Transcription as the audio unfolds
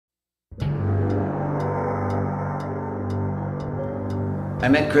I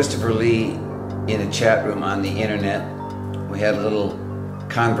met Christopher Lee in a chat room on the internet. We had a little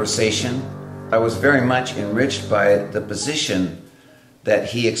conversation. I was very much enriched by the position that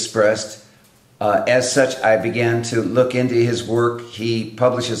he expressed. As such, I began to look into his work. He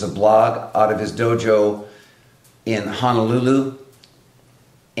publishes a blog out of his dojo in Honolulu.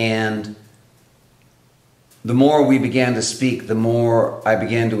 And the more we began to speak, the more I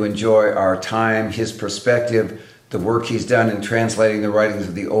began to enjoy our time, his perspective, the work he's done in translating the writings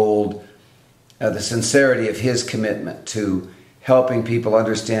of the old, the sincerity of his commitment to helping people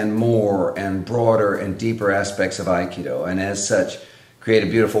understand more and broader and deeper aspects of Aikido. And as such, Create a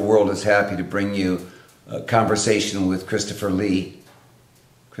Beautiful World is happy to bring you a conversation with Christopher Lee.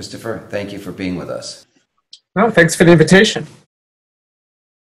 Christopher, thank you for being with us. Oh, thanks for the invitation.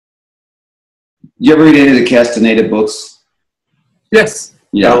 You ever read any of the Castaneda books? Yes.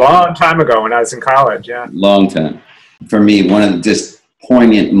 Yeah. A long time ago when I was in college, yeah. Long time. For me, one of the just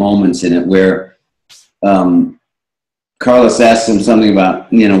poignant moments in it where Carlos asked him something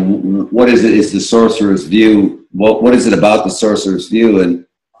about, you know, what is it, is the sorcerer's view? What is it about the sorcerer's view? And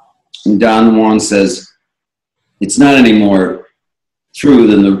Don Juan says, it's not any more true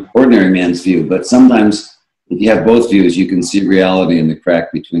than the ordinary man's view, but sometimes if you have both views, you can see reality in the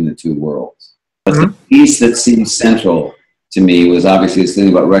crack between the two worlds. But the piece that seems central to me was obviously this thing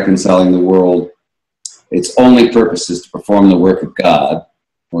about reconciling the world. Its only purpose is to perform the work of God,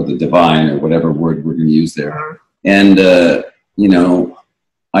 or the divine, or whatever word we're going to use there. And, you know,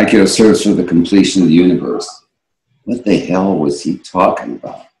 Aikido serves for the completion of the universe. What the hell was he talking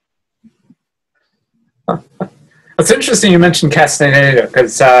about? It's interesting you mentioned Castaneda,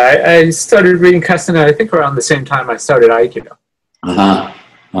 because I started reading Castaneda, I think around the same time I started Aikido. And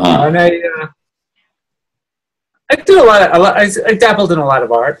I do I dabbled in a lot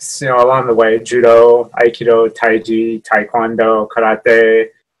of arts, you know, along the way: judo, aikido, taiji, taekwondo,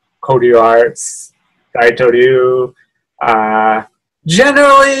 karate, Kodyo arts, daitoryu.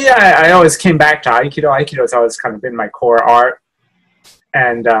 Generally, I always came back to Aikido. Aikido has always kind of been my core art,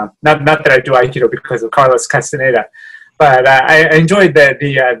 and not that I do Aikido because of Carlos Castaneda, but I enjoyed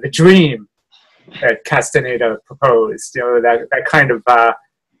the dream that Castaneda proposed. You know, that kind of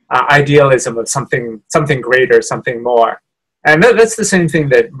idealism of something greater, something more. And that's the same thing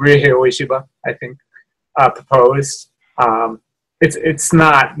that Rihei Ueshiba, I think, proposed. It's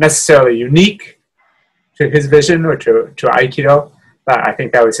not necessarily unique to his vision or to Aikido, but I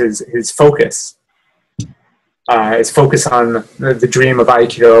think that was his focus. His focus on the dream of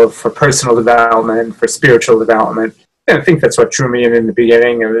Aikido for personal development, for spiritual development. And I think that's what drew me in the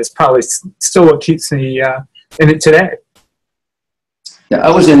beginning, and it's probably still what keeps me in it today. Yeah, I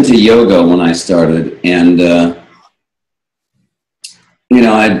was into yoga when I started, and you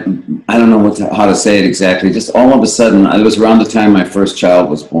know, I don't know how to say it exactly. Just all of a sudden, it was around the time my first child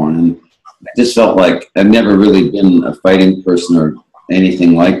was born, and I just felt like I've never really been a fighting person or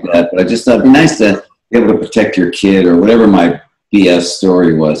anything like that. But I just thought it'd be nice to be able to protect your kid, or whatever my BS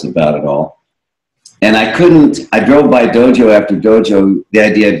story was about it all. And I drove by dojo after dojo, the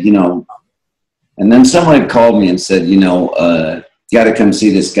idea of, you know, and then someone had called me and said, you know, you got to come see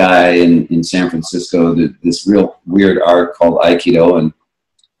this guy in San Francisco, this real weird art called Aikido. And,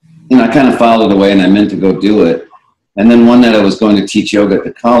 you know, I kind of filed it away, and I meant to go do it. And then one night I was going to teach yoga at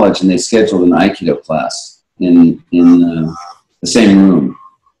the college, and they scheduled an Aikido class in the same room.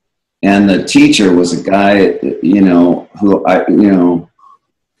 And the teacher was a guy, you know, who I, you know,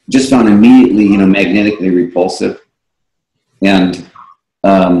 just found immediately, you know, magnetically repulsive. And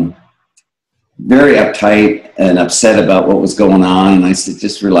very uptight and upset about what was going on. And I said,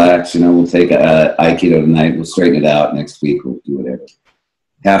 just relax, you know, we'll take Aikido tonight, we'll straighten it out, next week we'll do whatever.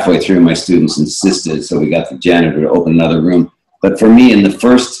 Halfway through, my students insisted, so we got the janitor to open another room. But for me, in the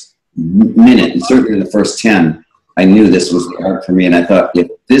first minute, and certainly in the first 10, I knew this was the art for me. And I thought, if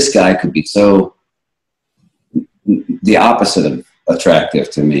this guy could be so the opposite of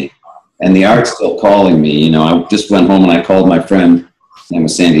attractive to me, and the art's still calling me, you know, I just went home and I called my friend, his name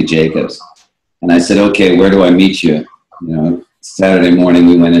was Sandy Jacobs. And I said, okay, where do I meet you? You know, Saturday morning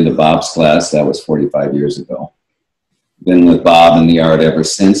we went into Bob's class. That was 45 years ago. Been with Bob and the art ever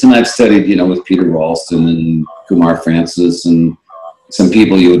since. And I've studied, you know, with Peter Ralston and Kumar Francis and some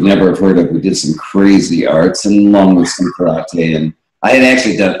people you would never have heard of who did some crazy arts, and along with some karate. And I had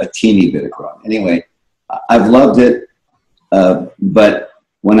actually done a teeny bit of karate. Anyway, I've loved it. But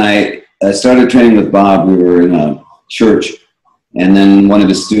when I started training with Bob, we were in a church. And then one of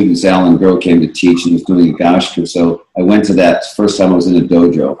his students, Alan Groh, came to teach and was doing a gashku. So I went to that first time I was in a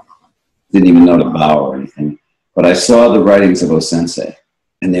dojo. Didn't even know to bow or anything. But I saw the writings of O'Sensei,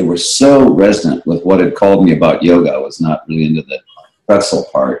 and they were so resonant with what had called me about yoga. I was not really into the pretzel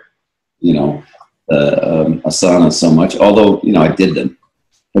part, you know, asana so much, although, you know, I did them.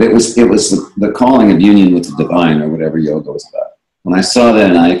 But it was the calling of union with the divine, or whatever yoga was about. When I saw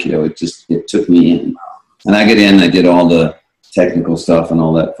that in Aikido, it took me in. And I did all the technical stuff and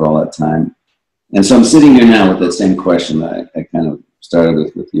all that for all that time. And so I'm sitting here now with that same question that I kind of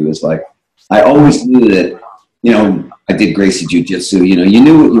started with you. Is like, I always knew that, you know, I did Gracie Jiu-Jitsu, you know, you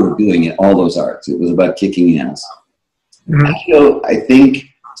knew what you were doing in all those arts. It was about kicking ass. Mm-hmm. Aikido, I think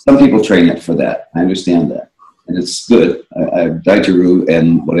some people train it for that. I understand that. And it's good. Daijiru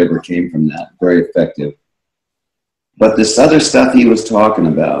and whatever came from that, very effective. But this other stuff he was talking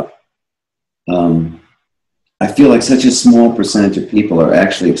about, I feel like such a small percentage of people are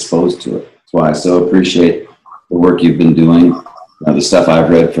actually exposed to it. That's why I so appreciate the work you've been doing, the stuff I've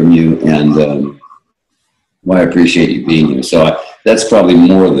read from you, and why I appreciate you being here. So that's probably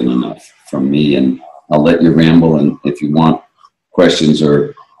more than enough from me, and I'll let you ramble, and if you want questions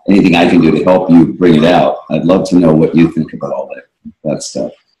or anything I can do to help you bring it out, I'd love to know what you think about all that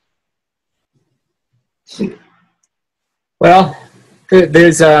stuff. Well,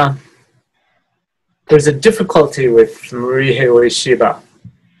 there's a difficulty with Morihei Ueshiba.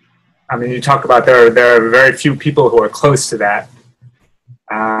 I mean, you talk about there are very few people who are close to that.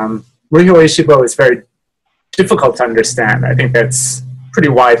 Morihei Ueshiba is very difficult to understand. I think that's pretty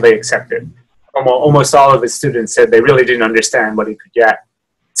widely accepted. Almost all of his students said they really didn't understand what he could get.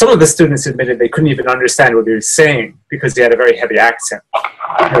 Some of the students admitted they couldn't even understand what he was saying because he had a very heavy accent.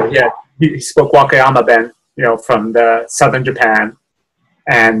 He spoke Wakayama-ben, you know, from the southern Japan,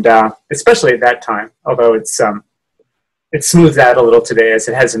 and especially at that time, although it's smoothed out a little today as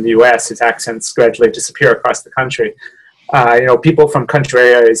it has in the U.S., his accents gradually disappear across the country. You know, people from country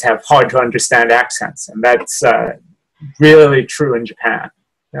areas have hard to understand accents, and that's really true in Japan.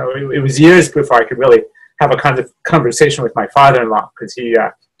 You know, it was years before I could really have a kind of conversation with my father-in-law, because he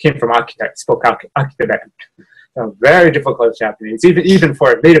came from Akita, spoke Akita. So very difficult Japanese. Even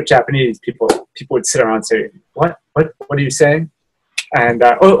for native Japanese, people would sit around and say, what are you saying? And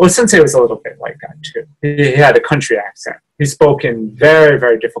O'Sensei was a little bit like that too. He had a country accent. He spoke in very,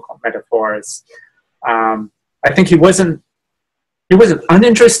 very difficult metaphors. I think he wasn't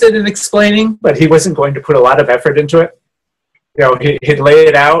uninterested in explaining, but he wasn't going to put a lot of effort into it. You know, he'd lay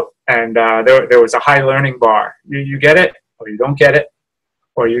it out, and there was a high learning bar. You get it, or you don't get it,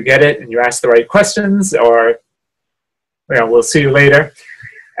 or you get it and you ask the right questions, or, you know, we'll see you later.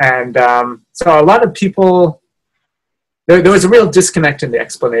 And so a lot of people, there was a real disconnect in the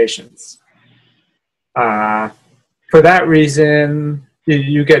explanations. For that reason,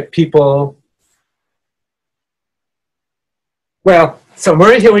 you get people, well, so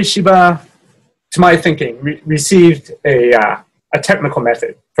Morihei Ueshiba, to my thinking, received a technical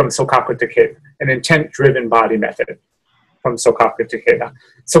method from Sokaku Takeda, an intent-driven body method from Sokaku Takeda.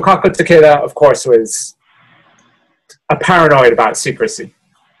 Sokaku Takeda, of course, was a paranoid about secrecy.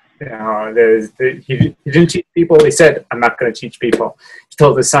 You know, he didn't teach people. He said, "I'm not going to teach people." He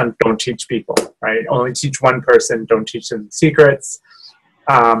told his son, "Don't teach people. Right? Only teach one person. Don't teach them secrets."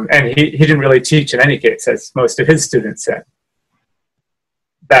 And he didn't really teach in any case, as most of his students said.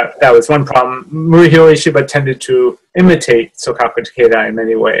 That was one problem. Morihei Ueshiba tended to imitate Sokaku Takeda in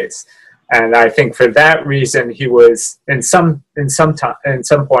many ways, and I think for that reason he was in some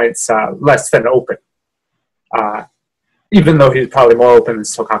points less than open, even though he's probably more open than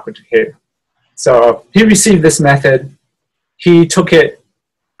Sokaku Takeda. So he received this method. He took it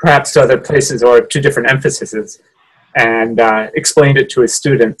perhaps to other places or to different emphases, and explained it to his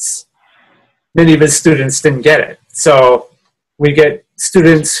students. Many of his students didn't get it, so we get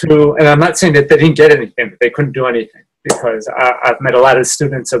students who, and I'm not saying that they didn't get anything, but they couldn't do anything, because I've met a lot of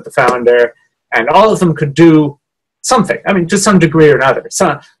students of the founder, and all of them could do something. I mean, to some degree or another.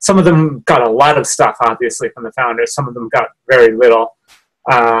 Some of them got a lot of stuff, obviously, from the founder. Some of them got very little.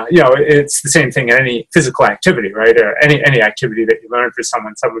 You know, it's the same thing in any physical activity, right? Or any activity that you learn for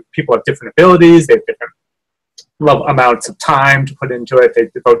someone. Some people have different abilities. They have different amounts of time to put into it. They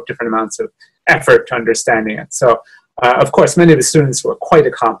devote different amounts of effort to understanding it. So, of course, many of the students were quite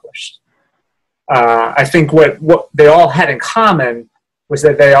accomplished. I think what they all had in common was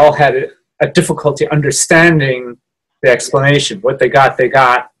that they all had a difficulty understanding the explanation. What they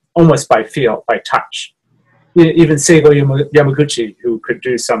got almost by feel, by touch. Even Seigo Yamaguchi, who could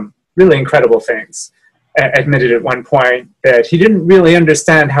do some really incredible things, admitted at one point that he didn't really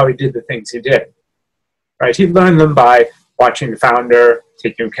understand how he did the things he did. Right? He learned them by watching the founder,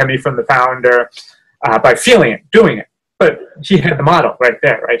 taking ukemi from the founder, by feeling it, doing it. But he had the model right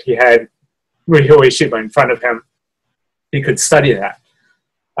there, right? He had Morihei Ueshiba in front of him. He could study that.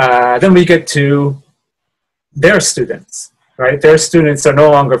 Then we get to their students, right? Their students are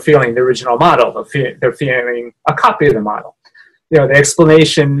no longer feeling the original model. They're feeling a copy of the model. You know, the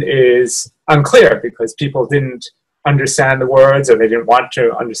explanation is unclear because people didn't understand the words, or they didn't want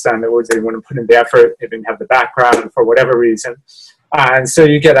to understand the words. They didn't want to put in the effort. They didn't have the background for whatever reason. And so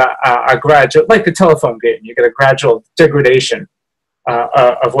you get a gradual, like the telephone game, you get a gradual degradation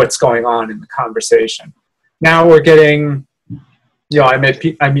of what's going on in the conversation. Now we're getting, you know, I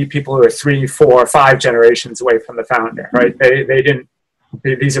meet people who are 3, 4, 5 generations away from the founder, right?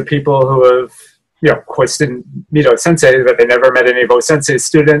 These are people who have, you know, of course didn't meet O'Sensei, but they never met any of O'Sensei's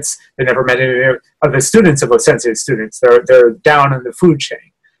students. They never met any of the students of O'Sensei's students. They're down in the food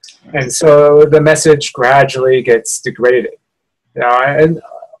chain. And so the message gradually gets degraded. You know, and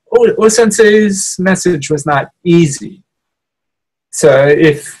O'Sensei's message was not easy. So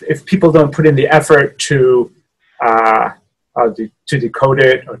if people don't put in the effort to decode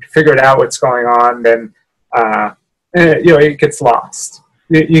it or to figure it out what's going on, then you know, it gets lost.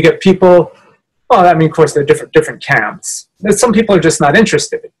 You get people. Well, I mean, of course, there are different camps. Some people are just not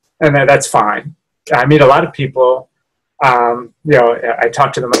interested, and that's fine. I meet a lot of people. You know, I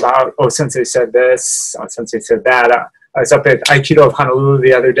talk to them about, oh, Sensei said this, oh, Sensei said that. I was up at Aikido of Honolulu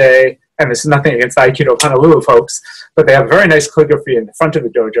the other day, and this is nothing against the Aikido of Honolulu folks, but they have very nice calligraphy in the front of the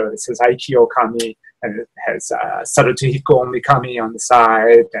dojo that says Aikyo Kami, and it has Sarutohiko Omikami on the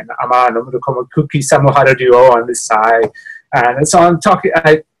side, and Ama no Murukomo Kuki Samuhara Ryo on this side. And so I'm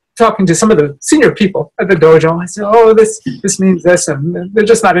talking to some of the senior people at the dojo. I said, oh, this means this, and they're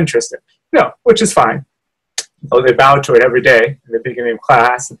just not interested. No, which is fine. Oh, they bow to it every day in the beginning of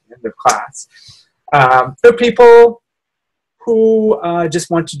class, at the end of class. There are people who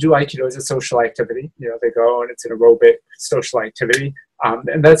just want to do Aikido as a social activity. You know, they go and it's an aerobic social activity,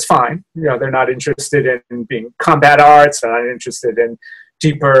 and that's fine. You know, they're not interested in being combat arts. They're not interested in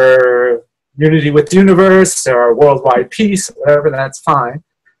deeper unity with the universe or worldwide peace, or whatever. That's fine.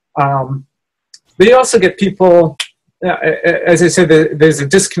 But you also get people, as I said, there's a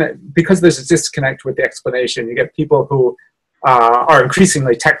disconnect, because there's a disconnect with the explanation. You get people who are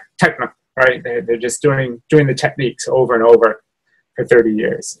increasingly technical, right? They're just doing the techniques over and over for 30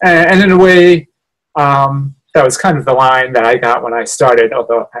 years. And in a way, that was kind of the line that I got when I started,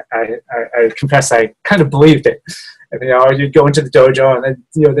 although I confess I kind of believed it. And, you know, you'd go into the dojo and then,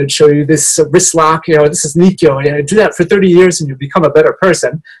 you know, they'd show you this wrist lock, you know, this is Nikyo, and you do that for 30 years and you become a better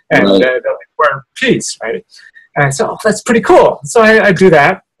person, and they'll wear peace, right? And I said, oh, that's pretty cool. So I do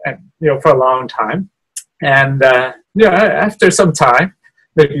that, and, you know, for a long time. And, you know, after some time,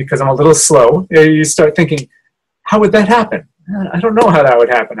 maybe because I'm a little slow, you start thinking, how would that happen? I don't know how that would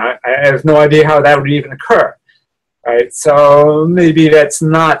happen. I have no idea how that would even occur. Right, so maybe that's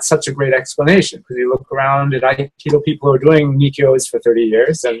not such a great explanation, because you look around at Aikido people who are doing Nikyos for 30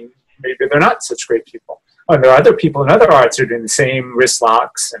 years, and maybe they're not such great people. Or there are other people in other arts who are doing the same wrist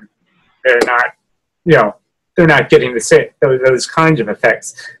locks, and they're not, you know, they're not getting the same, those kinds of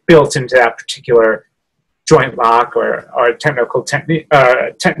effects built into that particular joint lock or technical technique.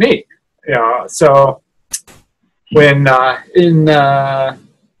 You know, so when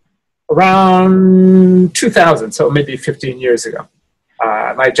around 2000, so maybe 15 years ago,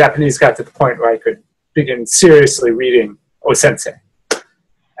 my Japanese got to the point where I could begin seriously reading O'Sensei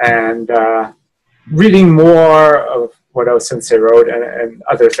and reading more of what O'Sensei wrote and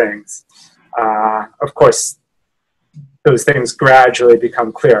other things. Of course, those things gradually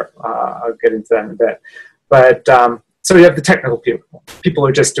become clear. I'll get into that in a bit. But so you have the technical people who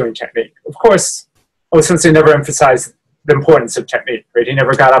are just doing technique. Of course, O'Sensei never emphasized the importance of technique, right? He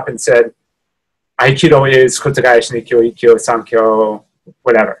never got up and said, Aikido is Kotogaeshi, Nikyo, Ikkyo, Sankyo,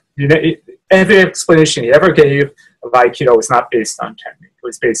 whatever. You know, every explanation he ever gave of Aikido was not based on technique. It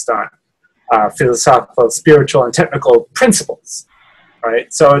was based on philosophical, spiritual, and technical principles,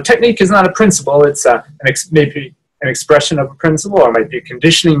 right? So technique is not a principle. It's maybe an expression of a principle, or it might be a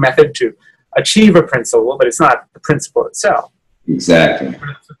conditioning method to achieve a principle, but it's not the principle itself. Exactly.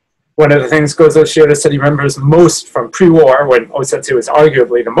 One of the things Gozo Shioda said he remembers most from pre-war, when O'Sensei was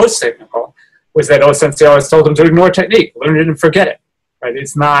arguably the most technical, was that O'Sensei always told him to ignore technique, learn it and forget it. Right?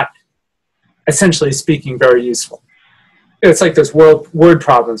 It's not, essentially speaking, very useful. It's like those word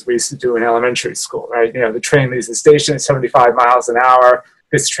problems we used to do in elementary school, right? You know, the train leaves the station at 75 miles an hour.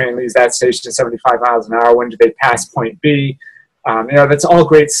 This train leaves that station at 75 miles an hour. When do they pass point B? You know, that's all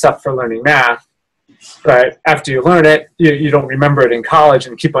great stuff for learning math. But after you learn it, you don't remember it in college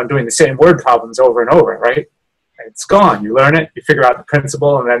and keep on doing the same word problems over and over, right? It's gone. You learn it, you figure out the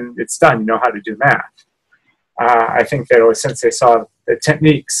principle, and then it's done. You know how to do math. I think that O'Sensei saw the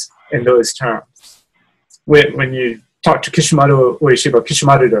techniques in those terms. When you talk to Kishimaru Ueshiba,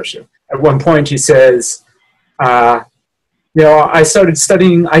 Kishimaru Doshu, at one point he says, you know, I started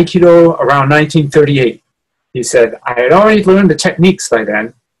studying Aikido around 1938. He said, I had already learned the techniques by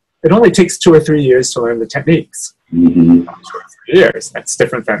then. It only takes 2 or 3 years to learn the techniques. 2 or 3 years, that's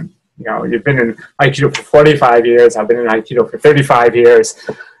different than, you know, you've been in Aikido for 45 years. I've been in Aikido for 35 years.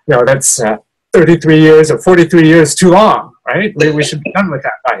 You know, that's 33 years or 43 years too long, right? We should be done with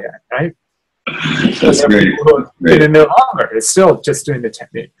that by then, right? That's great. People who have been in there longer, it's still just doing the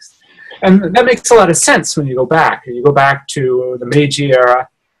techniques. And that makes a lot of sense when you go back. You go back to the Meiji era.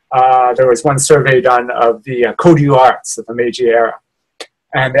 There was one survey done of the Kodyu arts of the Meiji era.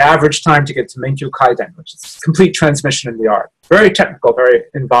 And the average time to get to Menkyo Kaiden, which is complete transmission in the art. Very technical, very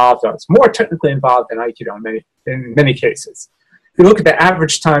involved. It's more technically involved than Aikido in many cases. If you look at the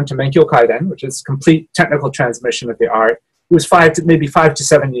average time to Menkyo Kaiden, which is complete technical transmission of the art, it was maybe 5 to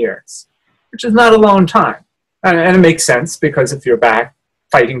 7 years, which is not a long time. And it makes sense, because if you're back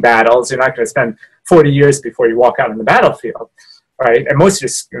fighting battles, you're not going to spend 40 years before you walk out on the battlefield, right? And most of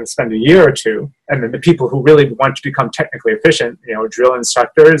you are going to spend a year or two. And then the people who really want to become technically efficient, you know, drill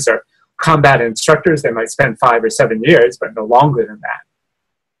instructors or combat instructors, they might spend 5 or 7 years, but no longer than that.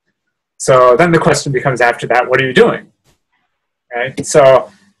 So then the question becomes after that, what are you doing? Right?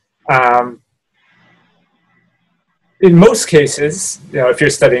 So in most cases, you know, if you're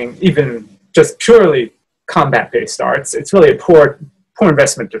studying even just purely combat-based arts, it's really a poor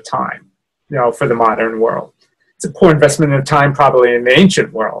investment of time, you know, for the modern world. It's a poor investment of time probably in the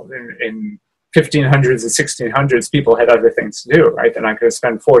ancient world. In 1500s and 1600s, people had other things to do, right? They're not going to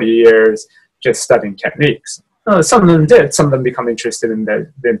spend 40 years just studying techniques. No, some of them did. Some of them become interested in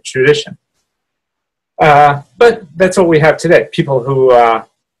the tradition. But that's what we have today. People who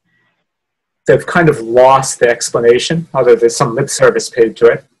they've kind of lost the explanation, although there's some lip service paid to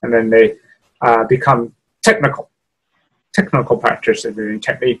it, and then they become technical practitioners doing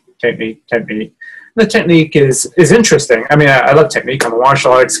technique. The technique is interesting. I mean, I love technique. I'm a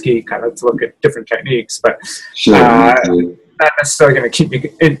martial arts geek. I like to look at different techniques, but Sure. not necessarily going to keep me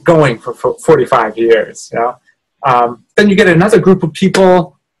going for 45 years. You know? Then you get another group of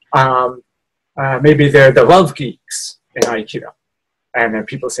people. Maybe they're the love geeks in Aikido, and then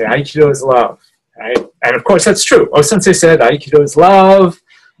people say Aikido is love, right? And of course that's true. O'Sensei said Aikido is love.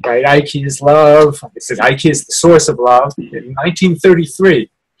 Right, Aiki is love. He said Aiki is the source of love. In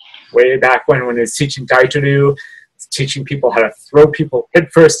 1933, way back when he was teaching Daijuru, teaching people how to throw people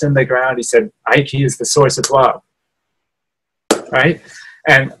headfirst in the ground, he said Aiki is the source of love. Right,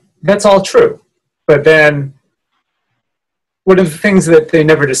 and that's all true. But then, one of the things that they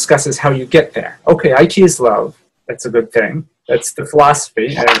never discuss is how you get there. Okay, Aiki is love. That's a good thing. That's the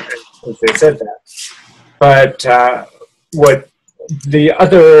philosophy, and they said that. But what the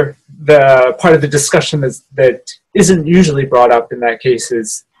part of the discussion that isn't usually brought up in that case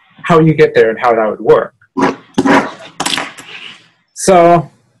is how you get there and how that would work. So,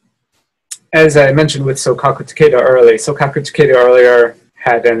 as I mentioned with Sokaku Takeda earlier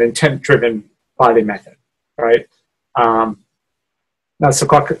had an intent-driven body method, right? Now,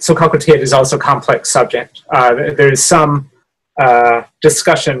 Sokaku Takeda is also a complex subject. There's some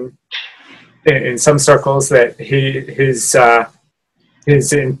discussion in some circles that his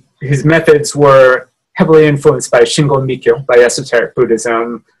methods were heavily influenced by Shingon Mikyo, by esoteric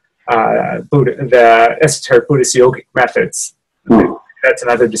Buddhism, the esoteric Buddhist yogic methods. That's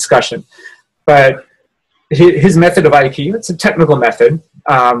another discussion. But his method of Aikido, it's a technical method.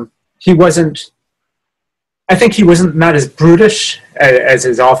 I think he wasn't not as brutish as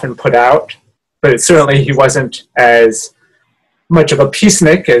is often put out, but certainly he wasn't as much of a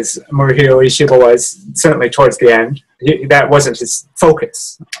peacenik as Morihiro Ishiba was, certainly towards the end. That wasn't his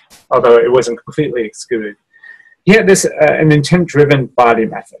focus, although it wasn't completely excluded. He had this an intent-driven body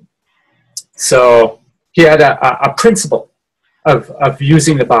method. So he had a principle of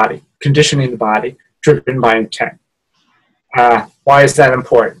using the body, conditioning the body, driven by intent. Why is that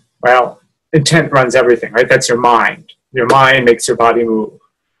important? Well, intent runs everything, right? That's your mind. Your mind makes your body move,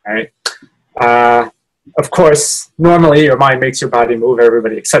 right? Of course, normally your mind makes your body move.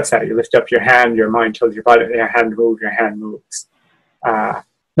 Everybody accepts that. You lift up your hand, your mind tells your body, your hand to move, your hand moves.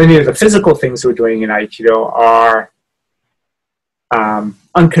 Many of the physical things we're doing in Aikido are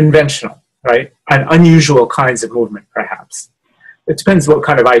unconventional, right? And unusual kinds of movement, perhaps. It depends what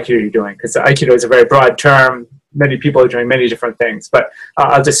kind of Aikido you're doing, because Aikido is a very broad term. Many people are doing many different things, but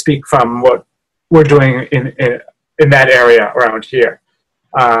I'll just speak from what we're doing in that area around here.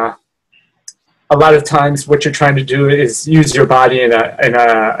 A lot of times what you're trying to do is use your body in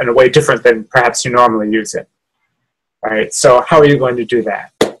a way different than perhaps you normally use it. Right? So how are you going to do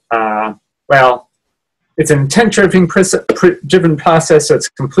that? Well, it's an intent-driven process, so it's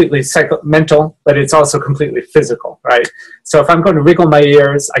completely mental, but it's also completely physical, right? So if I'm going to wriggle my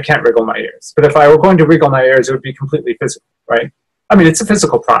ears, I can't wriggle my ears. But if I were going to wriggle my ears, it would be completely physical, right? I mean, it's a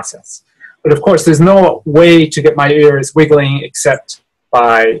physical process. But of course, there's no way to get my ears wiggling except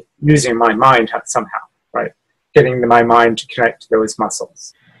by using my mind somehow, right? Getting my mind to connect to those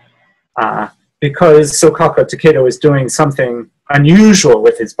muscles. Because Sokaku Takeda was doing something unusual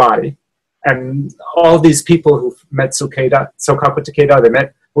with his body, and all these people who met Sokaku Takeda, they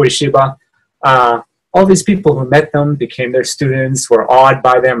met Ueshiba, all these people who met them, became their students, were awed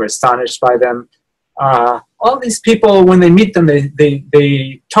by them, or astonished by them. All these people, when they meet them,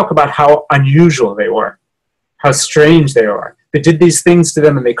 they talk about how unusual they were, how strange they were. They did these things to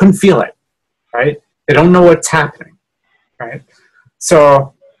them and they couldn't feel it, right? They don't know what's happening, right?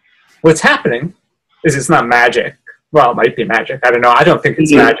 So what's happening is it's not magic. Well, it might be magic. I don't know. I don't think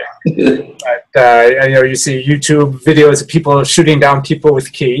it's magic. But, you know, you see YouTube videos of people shooting down people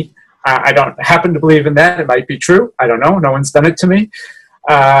with ki. I don't happen to believe in that. It might be true. I don't know. No one's done it to me.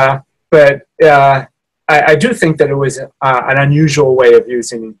 But I do think that it was an unusual way of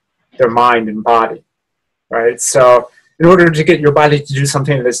using their mind and body, right? So in order to get your body to do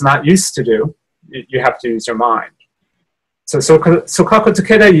something that it's not used to do, you have to use your mind. So Sokaku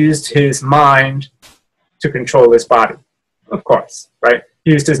Takeda used his mind to control his body, of course, right?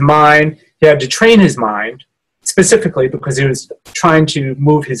 He used his mind. He had to train his mind specifically because he was trying to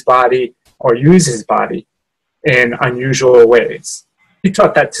move his body or use his body in unusual ways. He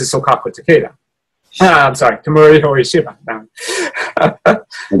taught that to Sokaku Takeda. I'm sorry, to Morihei Ueshiba.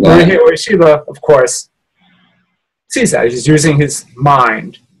 Morihei Ueshiba, of course, sees that. He's using his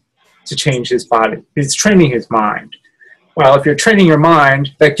mind to change his body. He's training his mind. Well, if you're training your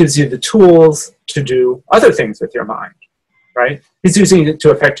mind, that gives you the tools to do other things with your mind, right? He's using it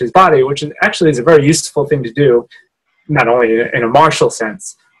to affect his body, which actually is a very useful thing to do, not only in a martial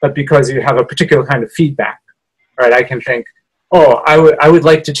sense, but because you have a particular kind of feedback, right? I can think, oh, I would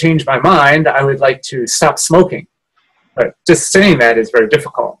like to change my mind. I would like to stop smoking. But just saying that is very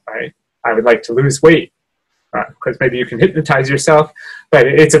difficult, right? I would like to lose weight, because maybe you can hypnotize yourself, but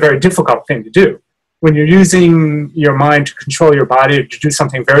it's a very difficult thing to do. When you're using your mind to control your body or to do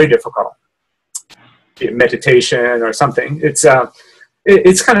something very difficult, be it meditation or something, it's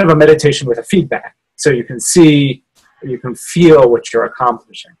kind of a meditation with a feedback. So you can see, you can feel what you're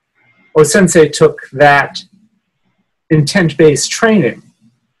accomplishing. O'Sensei took that intent-based training,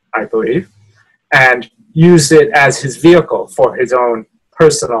 I believe, and used it as his vehicle for his own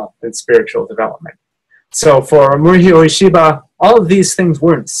personal and spiritual development. So for Morihei Ueshiba, all of these things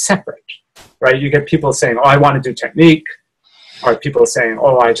weren't separate, right? You get people saying, oh, I want to do technique, or people saying,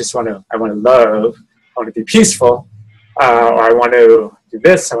 oh, I want to love, I want to be peaceful, or I want to do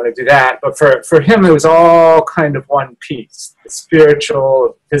this, I want to do that. But for him, it was all kind of one piece, the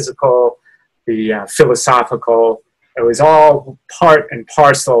spiritual, physical, the philosophical. It was all part and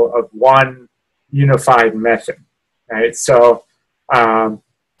parcel of one unified method, right? So at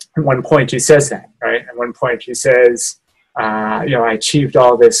one point he says that, right? At one point he says, you know, I achieved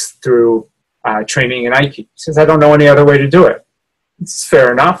all this through training in Aikido. He says, I don't know any other way to do it. It's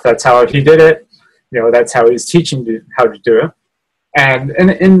fair enough. That's how he did it. You know, that's how he's teaching how to do it.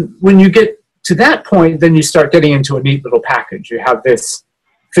 And when you get to that point, then you start getting into a neat little package. You have this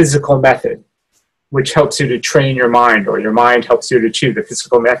physical method, which helps you to train your mind, or your mind helps you to achieve the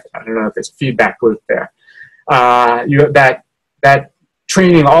physical method. I don't know if there's a feedback loop there. That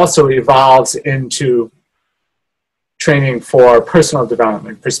training also evolves into training for personal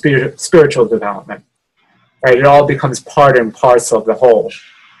development, for spiritual development, right? It all becomes part and parcel of the whole.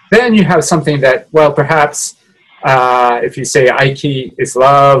 Then you have something that, well, perhaps if you say Aiki is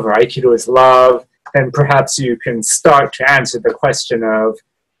love or Aikido is love, then perhaps you can start to answer the question of,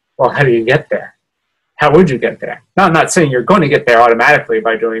 well, how do you get there? How would you get there? Now, I'm not saying you're going to get there automatically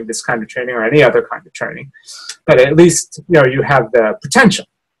by doing this kind of training or any other kind of training, but at least, you know, you have the potential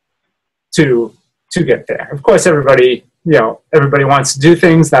to get there. Of course, everybody wants to do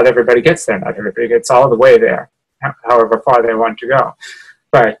things. Not everybody gets there. Not everybody gets all the way there, however far they want to go.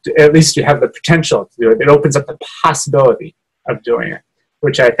 But at least you have the potential to do it. It opens up the possibility of doing it,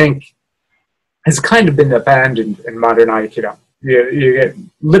 which I think has kind of been abandoned in modern Aikido. You get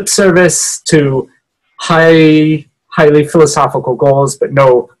lip service to highly philosophical goals, but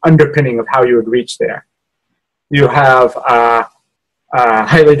no underpinning of how you would reach there. You have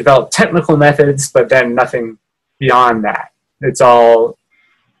highly developed technical methods, but then nothing beyond that. It's all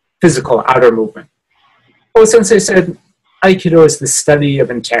physical outer movement. O'Sensei said, Aikido is the study of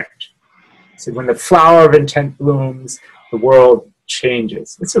intent. So when the flower of intent blooms, the world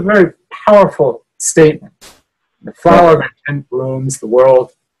changes. It's a very powerful statement. The flower of intent blooms, the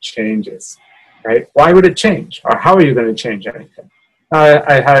world changes. Right? Why would it change? Or how are you going to change anything?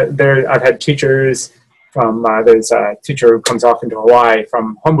 I've had teachers from, there's a teacher who comes often to Hawaii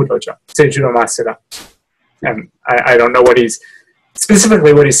from Hombu Dojo, Seijuro Masura. And I don't know what he's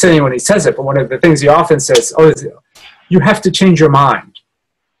saying when he says it, but one of the things he often says, is, you have to change your mind.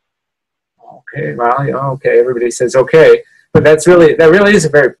 Okay, well, okay, everybody says okay, but that really is a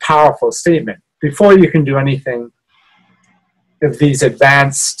very powerful statement. Before you can do anything of these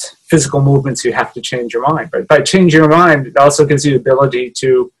advanced physical movements, you have to change your mind. But by changing your mind, it also gives you the ability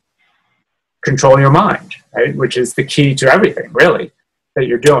to control your mind, right? Which is the key to everything, really, that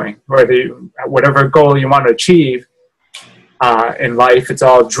you're doing. Whatever goal you want to achieve in life, it's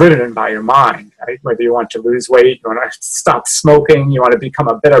all driven by your mind, right? Whether you want to lose weight, you want to stop smoking, you want to become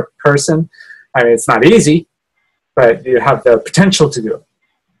a better person. I mean, it's not easy, but you have the potential to do it.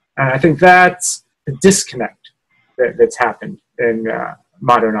 And I think that's the disconnect that's happened in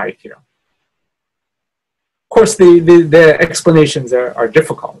modern Aikido. Of course, the explanations are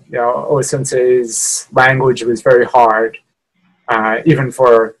difficult. O'Sensei's language was very hard, even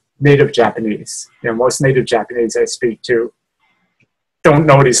for native Japanese. Most native Japanese I speak to don't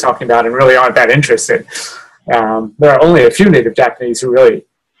know what he's talking about and really aren't that interested. There are only a few native Japanese who really,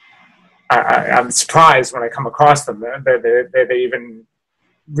 I'm surprised when I come across them. They even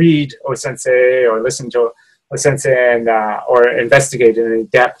read O'Sensei or listen to O'Sensei and or investigate in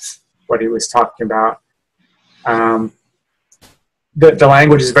depth what he was talking about. The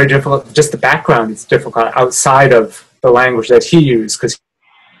language is very difficult. Just the background is difficult outside of the language that he used, because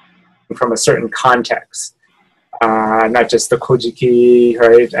from a certain context, not just the Kojiki,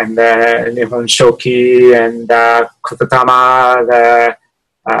 right, and the Nihon Shoki and Kotodama, the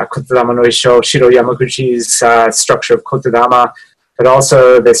Kotodama no Isho, Shiro Yamaguchi's structure of Kotodama, but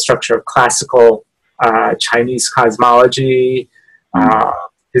also the structure of classical Chinese cosmology.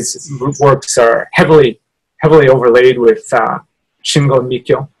 His works are heavily overlaid with Shingon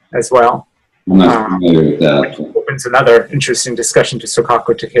Mikyo as well. I'm not familiar with that. Opens another interesting discussion to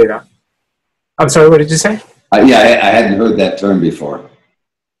Sokaku Takeda. I'm sorry, what did you say? Yeah, I hadn't heard that term before.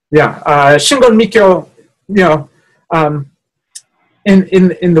 Yeah, Shingon Mikyo,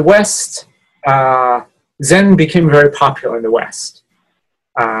 in the West, Zen became very popular in the West.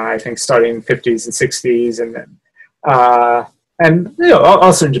 I think starting in the 50s and 60s, and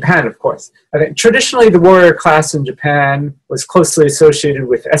also in Japan, of course. I think traditionally the warrior class in Japan was closely associated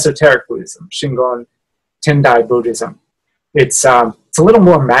with esoteric Buddhism, Shingon Tendai Buddhism. It's a little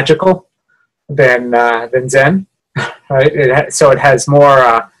more magical than Zen, right? So it has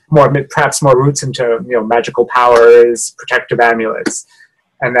perhaps more roots into magical powers, protective amulets,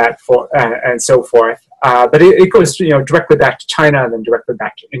 and and so forth. But it goes directly back to China and then directly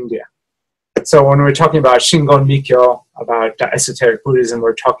back to India. So when we're talking about Shingon Mikyo, about esoteric Buddhism,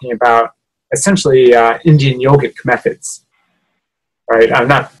 we're talking about essentially Indian yogic methods, right?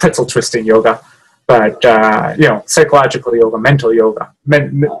 Not pretzel twisting yoga, but psychological yoga, mental yoga,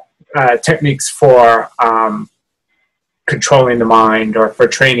 techniques for controlling the mind or for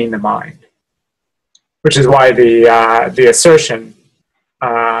training the mind, which is why the assertion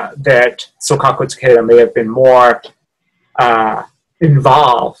that Sokaku Takeda may have been more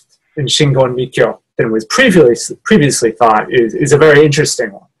involved in Shingon Mikyo than was previously thought is a very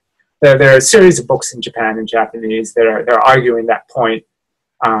interesting one. There are a series of books in Japan in Japanese that are arguing that point.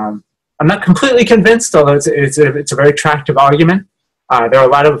 I'm not completely convinced, although it's a very attractive argument.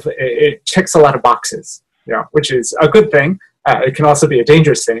 It checks a lot of boxes, which is a good thing. It can also be a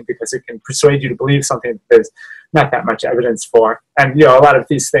dangerous thing because it can persuade you to believe something that there's not that much evidence for. And a lot of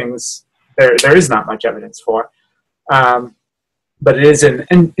these things there is not much evidence for. But it is an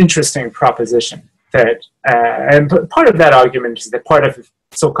interesting proposition that, and part of that argument is that part of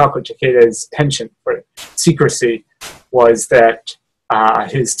Sokaku Takeda's penchant for secrecy was that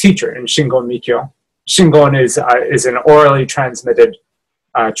his teacher in Shingon Mikyo, Shingon is an orally transmitted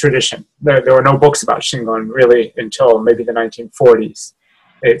tradition. There were no books about Shingon really until maybe the 1940s.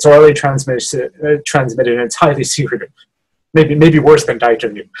 It's orally transmitted and it's highly secretive, maybe worse than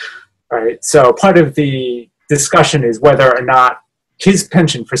Daito-ryu, right? So part of the discussion is whether or not his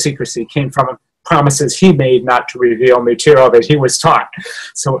penchant for secrecy came from promises he made not to reveal material that he was taught,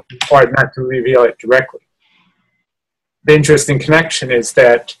 or not to reveal it directly. The interesting connection is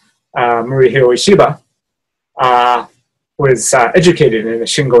that Morihiro Ishiba was educated in the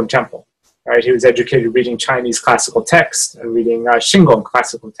Shingon temple. Right? He was educated reading Chinese classical texts and reading Shingon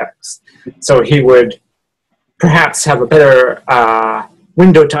classical texts. So he would perhaps have a better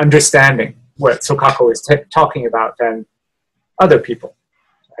window to understanding what Sokaku is talking about than other people.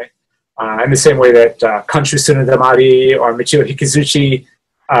 Right? in the same way that Kanshu Tsunedamari or Michio Hikizuchi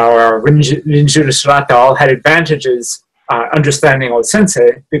or Rinjuru Shirata all had advantages understanding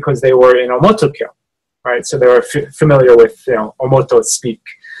O'Sensei because they were in Omotokyo, right? So they were familiar with, you know, Omoto speak,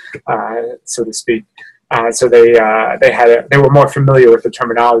 so to speak. So they were more familiar with the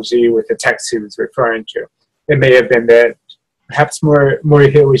terminology, with the text he was referring to. It may have been that perhaps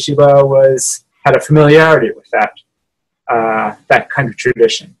Morihiro Ueshiba had a familiarity with that kind of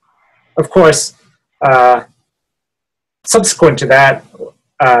tradition. Of course, subsequent to that,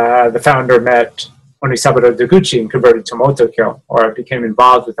 the founder met Onisaburo Deguchi and converted to Motokyo, or became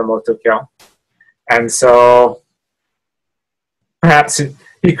involved with the Motokyo. And so perhaps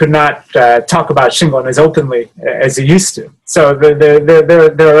he could not talk about Shingon as openly as he used to. So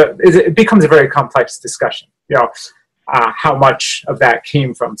it becomes a very complex discussion. You know, how much of that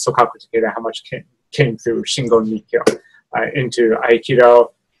came from Sokaku Takeda, how much came through Shingon Nikkyo into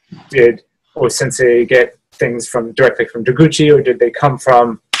Aikido. Did O'Sensei get things directly from Deguchi, or did they come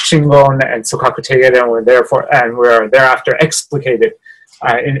from Shingon and Sokaku Takeda and were thereafter explicated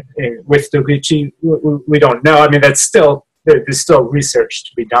with Deguchi? We don't know. I mean, there's still research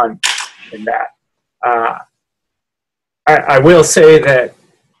to be done in that. I will say that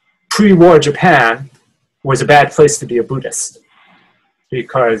pre-war Japan was a bad place to be a Buddhist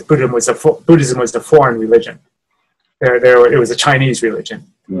because Buddhism was a foreign religion. It was a Chinese religion.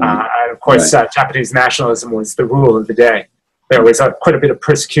 And of course, Japanese nationalism was the rule of the day. There was quite a bit of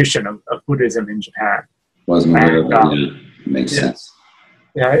persecution of Buddhism in Japan. Makes sense.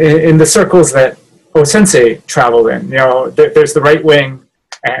 Yeah, in the circles that O'Sensei traveled in, you know, there's the right wing,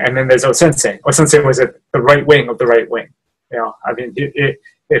 and then there's O'Sensei. O'Sensei was at the right wing of the right wing. You know, I mean, he'd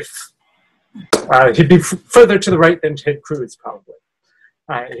be further to the right than Ted Cruz, probably.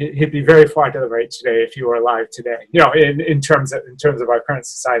 He'd be very far to the right today if he were alive today. You know, in terms of our current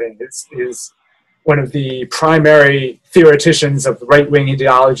society, is one of the primary theoreticians of right-wing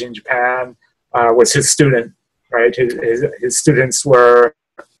ideology in Japan was his student. Right, his students were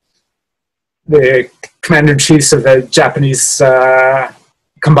the commander-in-chiefs of the Japanese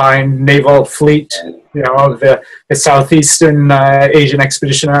combined naval fleet. You know, of the Southeastern Asian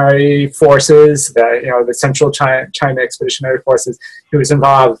Expeditionary Forces, the Central China Expeditionary Forces. He was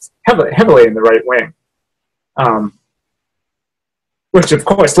involved heavily in the right wing, which of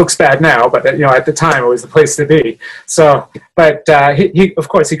course looks bad now, but you know, at the time it was the place to be. So, but he of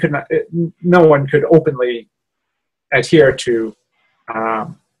course he could not. No one could openly adhere to,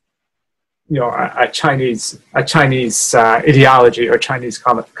 you know, a Chinese ideology or Chinese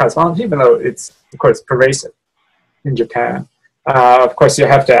cosmology, even though it's of course pervasive in Japan. Of course, you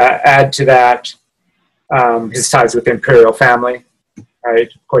have to add to that his ties with the imperial family,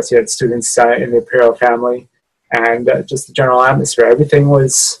 right? Of course, he had students in the imperial family, and just the general atmosphere. Everything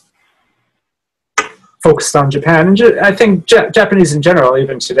was focused on Japan, and I think Japanese in general,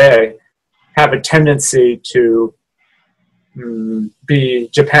 even today, have a tendency to be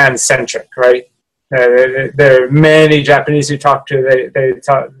Japan-centric, right? There are many Japanese you talk to,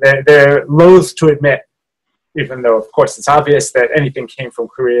 they're loath to admit, even though, of course, it's obvious that anything came from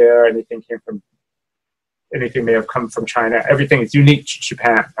Korea, anything may have come from China. Everything is unique to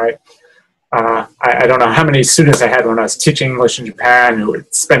Japan, right? I don't know how many students I had when I was teaching English in Japan who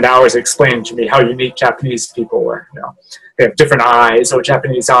would spend hours explaining to me how unique Japanese people were. You know, they have different eyes, or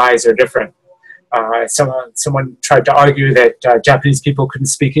Japanese eyes are different. Someone tried to argue that Japanese people couldn't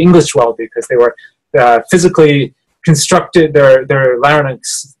speak English well because they were physically constructed, their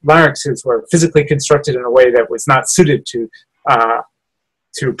larynxes were physically constructed in a way that was not suited to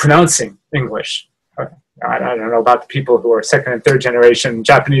pronouncing English. I don't know about the people who are second and third generation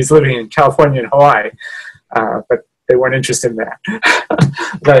Japanese living in California and Hawaii, but they weren't interested in that.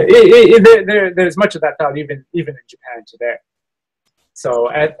 But there's much of that thought even in Japan today.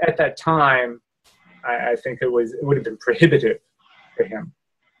 So at that time, I think it would have been prohibitive for him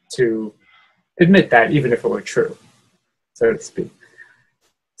to admit that, even if it were true, so to speak.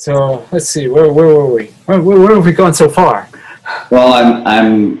 So let's see, where were we? Where have we gone so far? Well,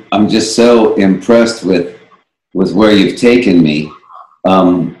 I'm just so impressed with where you've taken me.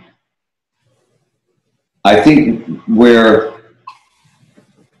 I think where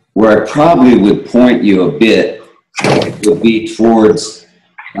I probably would point you a bit would be towards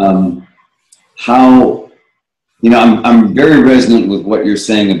how, you know, I'm very resonant with what you're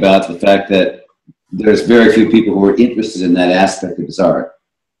saying about the fact that there's very few people who are interested in that aspect of his art,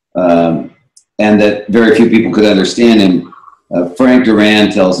 and that very few people could understand him. Frank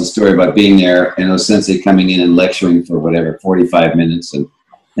Duran tells a story about being there and O'Sensei coming in and lecturing for whatever, 45 minutes, and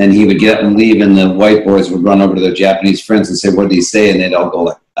then he would get up and leave, and the white boys would run over to their Japanese friends and say, "What did he say?" And they'd all go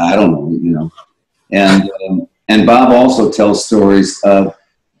like, I don't know, And Bob also tells stories of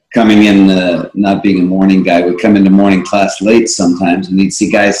coming in, not being a morning guy, would come into morning class late sometimes, and he'd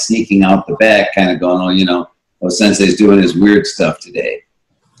see guys sneaking out the back, kind of going, Sensei's doing his weird stuff today.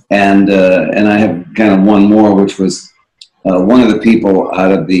 And I have kind of one more, which was one of the people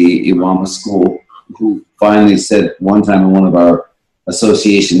out of the Iwama school who finally said one time in one of our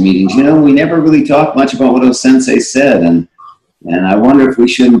association meetings, we never really talked much about what O'Sensei said, and I wonder if we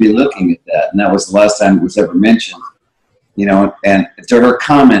shouldn't be looking at that. And that was the last time it was ever mentioned. And to her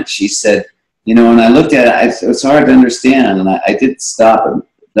comment, she said, when I looked at it, it's hard to understand. And I did stop at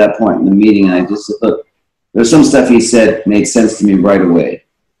that point in the meeting, and I just said, look, there's some stuff he said made sense to me right away.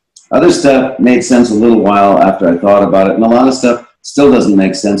 Other stuff made sense a little while after I thought about it, and a lot of stuff still doesn't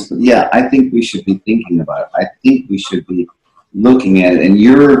make sense. But yeah, I think we should be thinking about it. I think we should be looking at it. And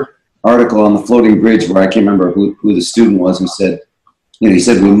your article on the floating bridge, where I can't remember who the student was, who said, he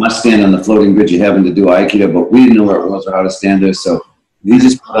said we must stand on the floating bridge of heaven to do Aikido, but we didn't know where it was or how to stand there, so we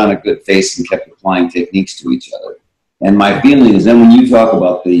just put on a good face and kept applying techniques to each other. And my feeling is then when you talk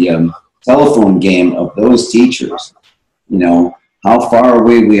about the telephone game of those teachers, how far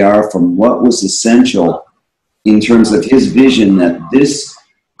away we are from what was essential in terms of his vision that this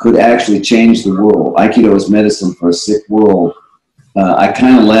could actually change the world. Aikido is medicine for a sick world. I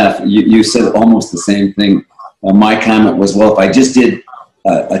kind of laugh. You said almost the same thing. My comment was, well, if I just did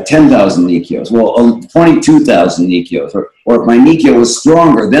 10,000 Nikkyos, well, 22,000 Nikkyos, or if my Nikkyo was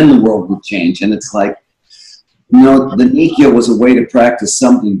stronger, then the world would change. And it's like, the Nikkyo was a way to practice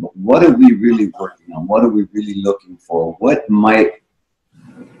something, but what are we really working on? What are we really looking for? What might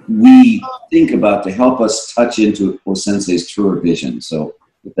we think about to help us touch into O'Sensei's truer vision? So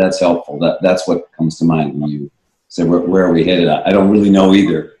if that's helpful, that's what comes to mind when you say, where are we headed? I don't really know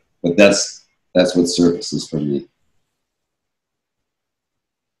either, but that's what surfaces for me.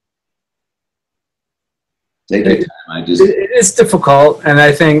 Take your time. It is difficult, and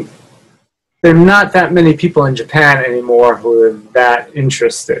I think there are not that many people in Japan anymore who are that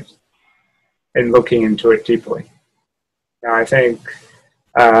interested in looking into it deeply. Now, I think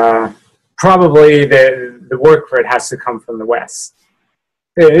probably the work for it has to come from the West.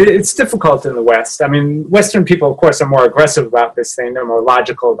 It's difficult in the West. I mean, Western people, of course, are more aggressive about this thing. They're more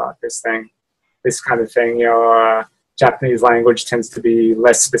logical about this kind of thing. Japanese language tends to be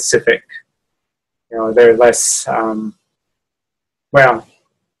less specific. They're less,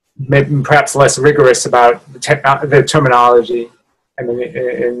 maybe perhaps less rigorous about the terminology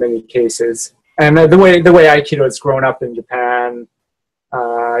in many cases. And the way Aikido has grown up in Japan,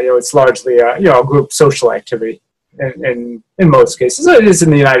 it's largely a group social activity in most cases. It is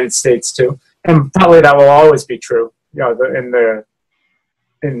in the United States too, and probably that will always be true.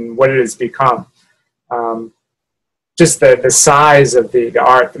 In what it has become. Just the size of the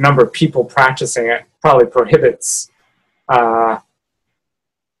art, the number of people practicing it probably prohibits. There's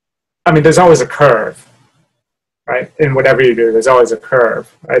always a curve, right? In whatever you do, there's always a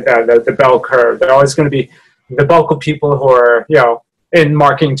curve, right? The bell curve. There's always going to be the bulk of people who are, in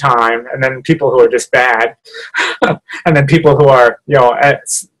marking time, and then people who are just bad, and then people who are,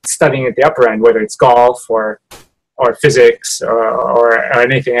 studying at the upper end, whether it's golf or physics or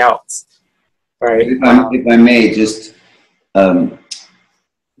anything else. Right. If I may, just Yamada,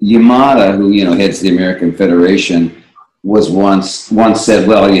 who heads the American Federation, was once said,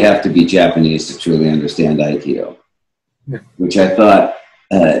 "Well, you have to be Japanese to truly understand Aikido," which I thought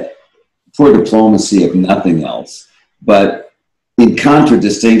poor diplomacy if nothing else. But in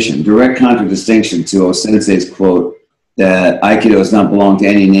direct contradistinction to O'Sensei's quote that Aikido does not belong to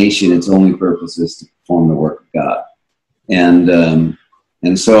any nation; its only purpose is to perform the work of God.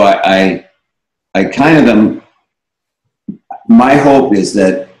 And so I kind of am, my hope is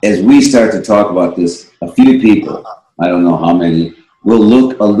that as we start to talk about this, a few people, I don't know how many, will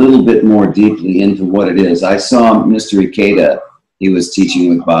look a little bit more deeply into what it is. I saw Mr. Ikeda, he was teaching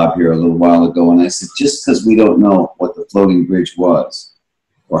with Bob here a little while ago, and I said, just because we don't know what the floating bridge was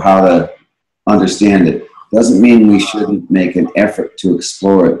or how to understand it, doesn't mean we shouldn't make an effort to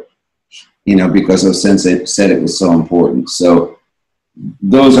explore it, because O'Sensei said it was so important. So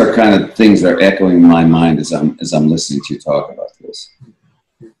those are kind of things that are echoing in my mind as I'm listening to you talk about this.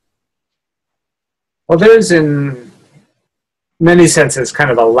 Well, there's in many senses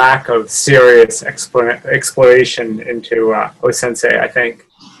kind of a lack of serious exploration into O'Sensei, I think.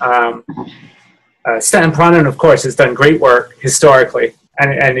 Stan Pranan, of course, has done great work historically,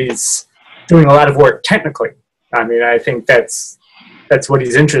 and he's doing a lot of work technically. I think that's what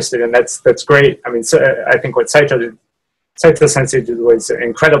he's interested in. That's great. So I think what Saito Sensei was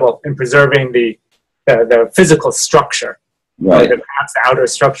incredible in preserving the physical structure Right. Or perhaps the outer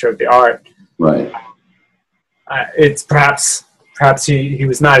structure of the art. Right. It's perhaps he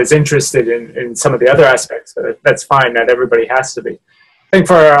was not as interested in some of the other aspects, but that's fine. Not everybody has to be. I think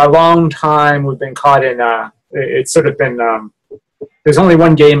for a long time we've been caught in, it's sort of been, there's only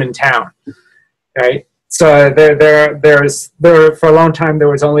one game in town, right? So for a long time there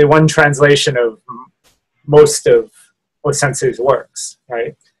was only one translation of most of O'Sensei's works,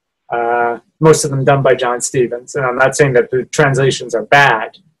 right? Most of them done by John Stevens. And I'm not saying that the translations are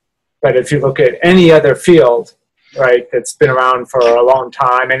bad, but if you look at any other field, right, that's been around for a long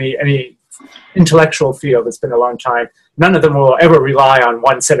time, any intellectual field that's been a long time, none of them will ever rely on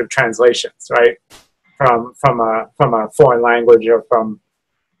one set of translations, right, from a foreign language or from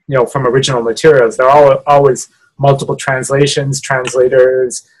original materials. There are always multiple translations.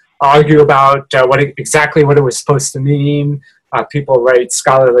 Translators argue about exactly what it was supposed to mean. People write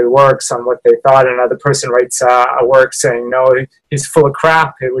scholarly works on what they thought. Another person writes a work saying, no, he's full of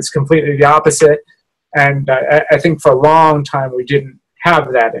crap. It was completely the opposite. And I think for a long time we didn't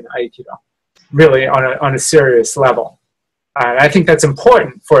have that in Aikido, really on a serious level. And I think that's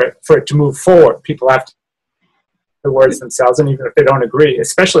important for it to move forward. People have to the words themselves, and even if they don't agree,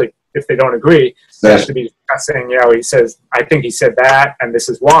 especially if they don't agree, they have to be discussing, he says, I think he said that, and this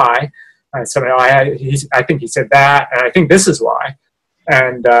is why. So I think he said that, and I think this is why.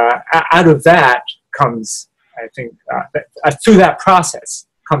 And out of that comes, I think, through that process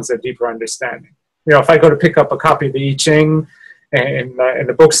comes a deeper understanding. If I go to pick up a copy of the I Ching in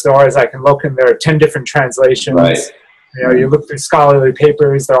the bookstores, I can look and there are 10 different translations. Right. You look through scholarly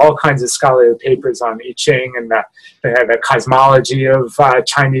papers, there are all kinds of scholarly papers on I Ching and the cosmology of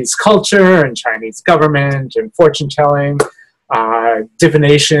Chinese culture and Chinese government and fortune telling,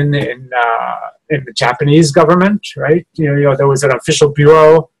 divination in the Japanese government, right? There was an official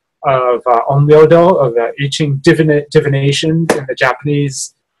bureau of Onmyodo, of the I Ching divination in the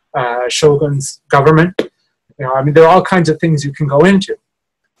Japanese shogun's government. There are all kinds of things you can go into.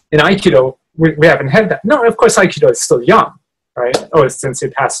 In Aikido, we haven't had that. No, of course, Aikido is still young, right? Since he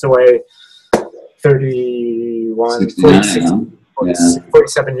passed away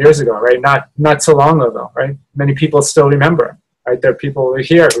 47 years ago, right? Not so long ago, right? Many people still remember him, right? There are people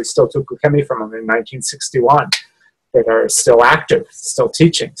here who still took ukemi from him in 1961 that are still active, still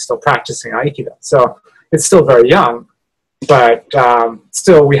teaching, still practicing Aikido. So it's still very young, but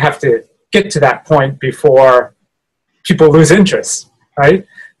still we have to get to that point before people lose interest, right?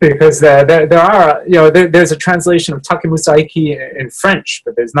 Because there are, there's a translation of Takemusa Aiki in French,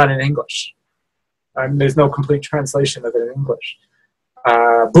 but there's not in English. There's no complete translation of it in English.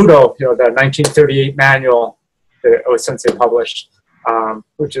 Budo, the 1938 manual that O'Sensei published,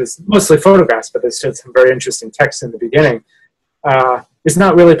 which is mostly photographs, but there's still some very interesting text in the beginning, is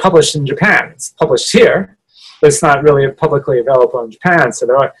not really published in Japan. It's published here, but it's not really publicly available in Japan. So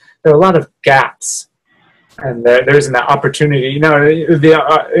there are a lot of gaps. And there isn't that opportunity.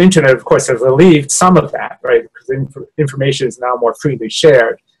 The internet, of course, has relieved some of that, right? Because information is now more freely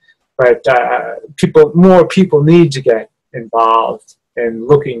shared. But more people need to get involved in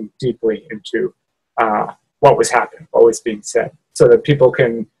looking deeply into what was happening, what was being said, so that people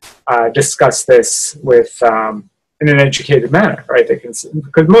can discuss this with in an educated manner, right? Because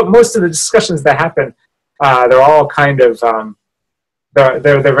most of the discussions that happen, they're all kind of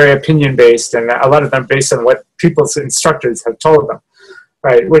they're very opinion-based, and a lot of them based on what people's instructors have told them,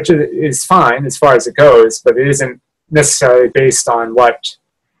 right? Which is fine as far as it goes, but it isn't necessarily based on what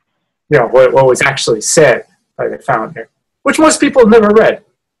was actually said by the founder, which most people have never read,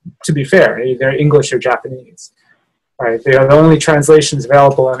 to be fair, either English or Japanese. Right? They are the only translations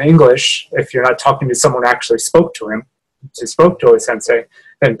available in English. If you're not talking to someone who actually spoke to O'Sensei,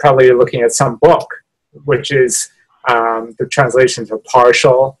 then probably you're looking at some book, which is the translations are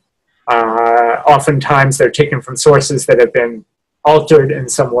partial. Oftentimes they're taken from sources that have been altered in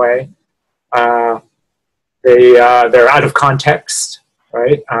some way. They're out of context,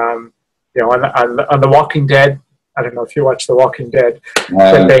 right? On The Walking Dead, I don't know if you watch The Walking Dead,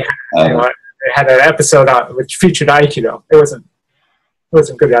 but they had an episode which featured Aikido. It wasn't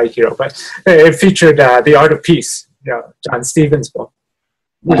good Aikido, but it featured The Art of Peace, John Stevens' book,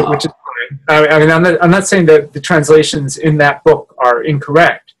 which is I'm not saying that the translations in that book are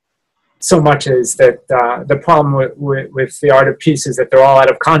incorrect, so much as that the problem with The Art of Peace is that they're all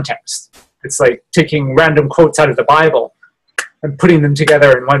out of context. It's like taking random quotes out of the Bible and putting them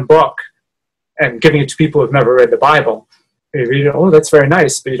together in one book and giving it to people who've never read the Bible. You read it, that's very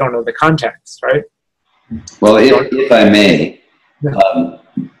nice, but you don't know the context, right? Well, if I may,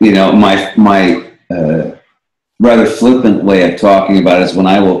 my rather flippant way of talking about it is when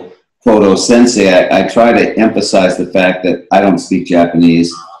I will quote O'Sensei, I try to emphasize the fact that I don't speak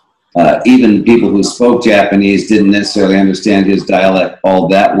Japanese. Even people who spoke Japanese didn't necessarily understand his dialect all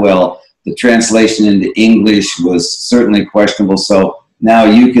that well. The translation into English was certainly questionable. So now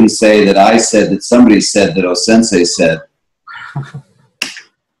you can say that I said that somebody said that O'Sensei said.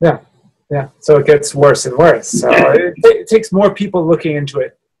 Yeah, yeah. So it gets worse and worse. So it takes more people looking into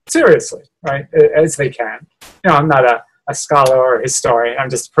it seriously, right, as they can. You know, I'm not a scholar or a historian. I'm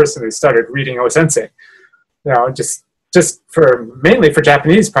just a person who started reading O'Sensei. You know, just mainly for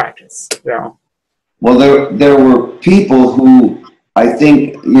Japanese practice. You know. Well, there were people who I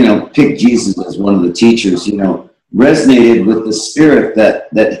think, you know, picked Jesus as one of the teachers. You know, resonated with the spirit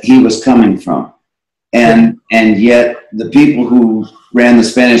that he was coming from, and yet the people who ran the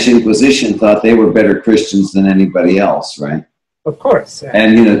Spanish Inquisition thought they were better Christians than anybody else, right? Of course. Yeah.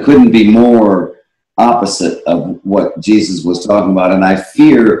 And, you know, couldn't be more opposite of what Jesus was talking about. And I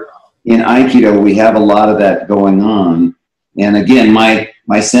fear in Aikido, we have a lot of that going on. And again,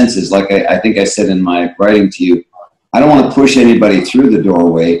 my sense is, like I think I said in my writing to you, I don't want to push anybody through the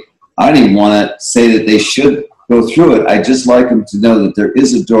doorway. I don't even want to say that they should go through it. I just like them to know that there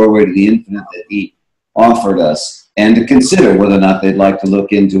is a doorway to the infinite that he offered us, and to consider whether or not they'd like to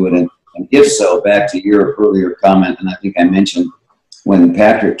look into it. And if so, back to your earlier comment, and I think I mentioned when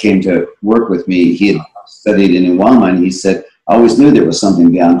Patrick came to work with me, he had studied in Iwama, and he said, I always knew there was something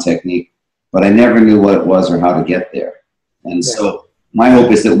beyond technique, but I never knew what it was or how to get there. And so my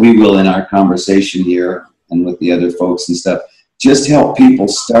hope is that we will, in our conversation here and with the other folks and stuff, just help people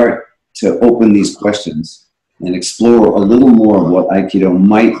start to open these questions and explore a little more of what Aikido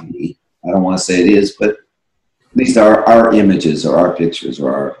might be. I don't want to say it is, but at least our images or our pictures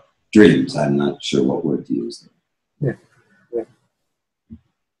or our dreams. I'm not sure what word to use there. Yeah.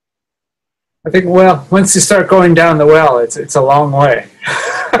 I think, well, once you start going down the well, it's a long way.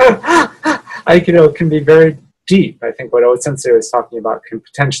 Aikido can be very deep. I think what O'Sensei was talking about can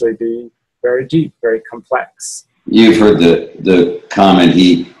potentially be very deep, very complex. You've heard the comment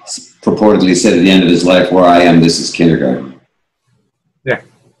he purportedly said at the end of his life, where I am, this is kindergarten. Yeah.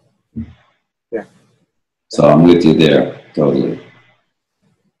 Yeah. So I'm with you there, totally.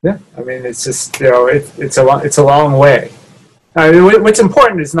 Yeah, I mean, it's just, you know, it's a long way. I mean, what's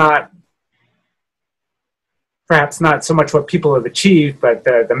important is perhaps not so much what people have achieved, but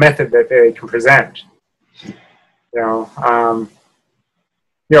the method that they can present. You know,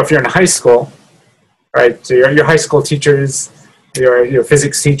 if you're in high school, right? So your high school teachers, your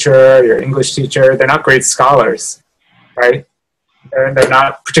physics teacher, your English teacher, they're not great scholars, right? They're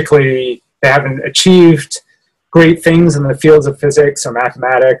not particularly, they haven't achieved great things in the fields of physics or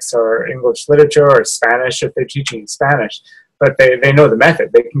mathematics or English literature or Spanish if they're teaching Spanish, but they know the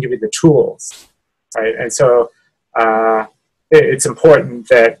method. They can give you the tools, right? And so it's important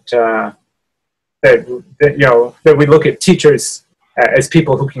that we look at teachers as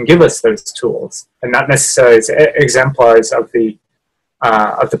people who can give us those tools, and not necessarily as exemplars of the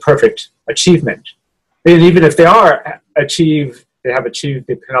perfect achievement. And even if they have achieved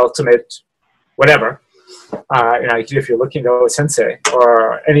the penultimate whatever. If you're looking at Sensei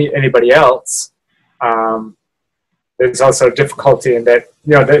or anybody else, there's also difficulty in that,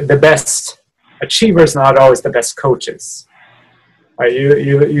 the best achievers not always the best coaches.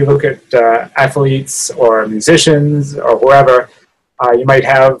 You look at athletes or musicians or whoever, you might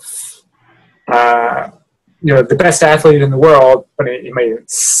have the best athlete in the world, but he may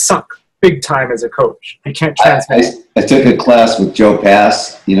suck big time as a coach. He can't transmit. I took a class with Joe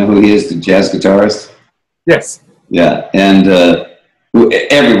Pass. You know who he is, the jazz guitarist? Yes. Yeah, and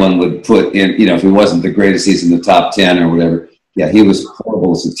everyone would put in, if he wasn't the greatest, he's in the top 10 or whatever. Yeah, he was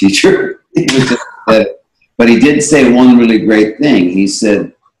horrible as a teacher. He was just, but he did say one really great thing. He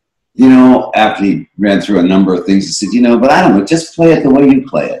said, after he ran through a number of things, he said, but I don't know, just play it the way you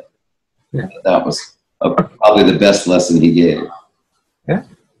play it. Yeah. That was probably the best lesson he gave. Yeah.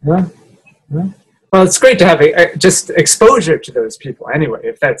 Well, it's great to have just exposure to those people anyway,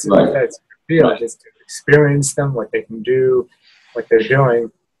 if that's real, right. Just to experience them, what they can do, what they're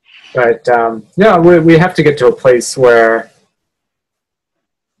doing. But we have to get to a place where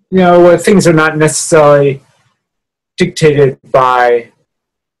where things are not necessarily dictated by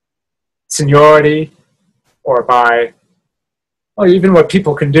seniority or by even what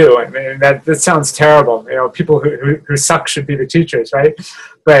people can do. I mean, that sounds terrible. People who suck should be the teachers, right?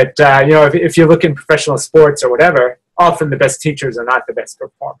 But if you look in professional sports or whatever, often the best teachers are not the best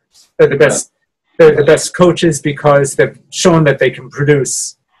performers. They're the best. They're the best coaches because they've shown that they can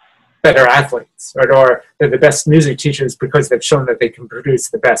produce better athletes, right? Or they're the best music teachers because they've shown that they can produce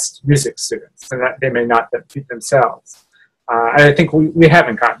the best music students, and that they may not be themselves. And I think we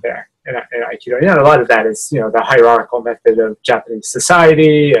haven't gotten there. in Aikido. A lot of that is, the hierarchical method of Japanese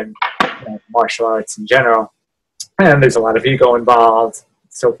society and martial arts in general. And there's a lot of ego involved,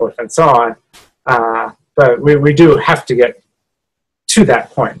 so forth and so on. But we do have to get to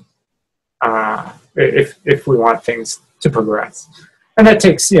that point if we want things to progress. And that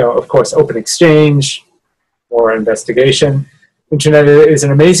takes, of course, open exchange, more investigation. Internet is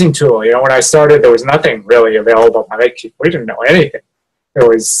an amazing tool. When I started, there was nothing really available on Aikido. We didn't know anything. There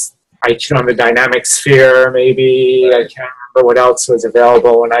was Aikido on the dynamic sphere, maybe. I can't remember what else was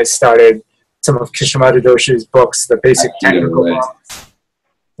available when I started. Some of Kishimoto Doshi's books, the basic technical books.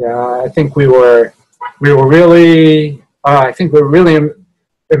 Yeah, I think we were really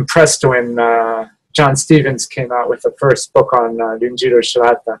impressed when John Stevens came out with the first book on Rinjiro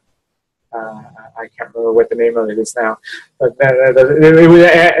Shirata. I can't remember what the name of it is now, but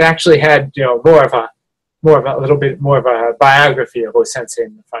it actually had more of a little bit more of a biography of O'Sensei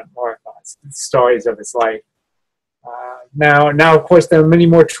in the front, more of stories of his life. Now, of course, there are many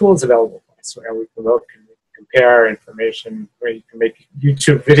more tools available for us. We can look and compare information. Where you can make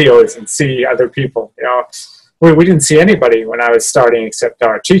YouTube videos and see other people. We didn't see anybody when I was starting except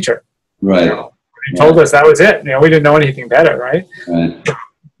our teacher. Right. He told us that was it. We didn't know anything better, right? Right.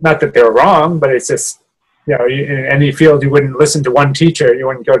 Not that they were wrong, but it's just, in any field, you wouldn't listen to one teacher. You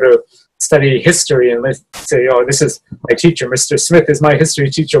wouldn't go to study history and say, oh, this is my teacher. Mr. Smith is my history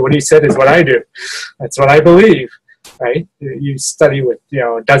teacher. What he said is what I do. That's what I believe, right? You study with,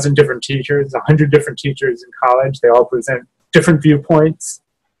 a dozen different teachers, 100 different teachers in college. They all present different viewpoints,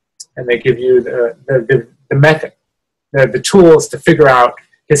 and they give you the method, the tools to figure out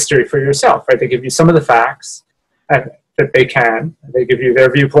history for yourself, right? They give you some of the facts, and that they give you their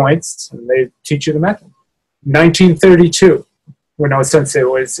viewpoints, and they teach you the method. 1932, when O'Sensei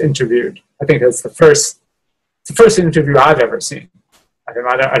was interviewed, I think that's the first interview I've ever seen. I don't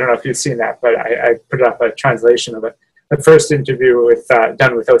know if you've seen that, but I put up a translation of it. The first interview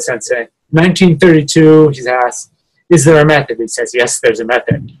done with O'Sensei. 1932, he's asked, is there a method? He says, yes, there's a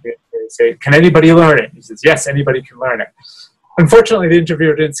method. They say, can anybody learn it? He says, yes, anybody can learn it. Unfortunately, the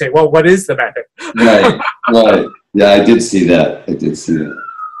interviewer didn't say, well, what is the method? Right. Yeah, I did see that. But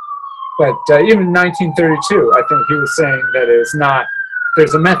even in 1932, I think he was saying that there's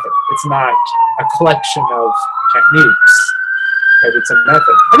a method. It's not a collection of techniques, but it's a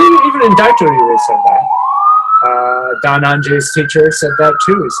method. And even in Daito, they said that. Don Ange's teacher said that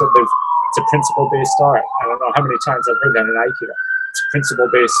too. He said it's a principle-based art. I don't know how many times I've heard that in Aikido. It's a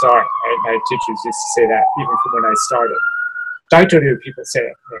principle-based art. Right? My teachers used to say that even from when I started. Daito people say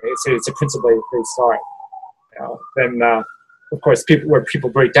it. They say it's a principle-based art. Then, of course, where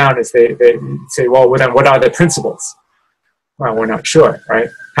people break down is they say, well, then what are the principles? Well, we're not sure, right?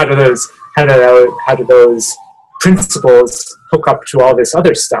 How do those principles hook up to all this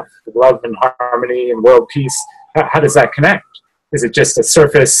other stuff, love and harmony and world peace? How does that connect? Is it just a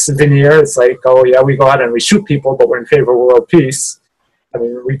surface veneer? It's like, oh yeah, we go out and we shoot people, but we're in favor of world peace. I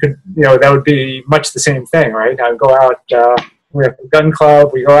mean, we could, that would be much the same thing, right? I go out, we have a gun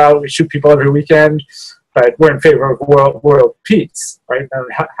club, we go out, we shoot people every weekend, but we're in favor of world peace, right?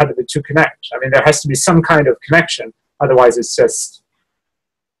 And how do the two connect? I mean, there has to be some kind of connection. Otherwise, it's just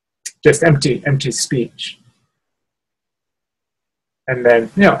empty speech. And then,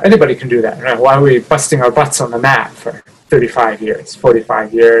 anybody can do that. Right? Why are we busting our butts on the mat for 35 years,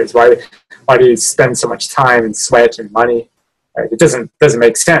 45 years? Why do you spend so much time and sweat and money? Right? It doesn't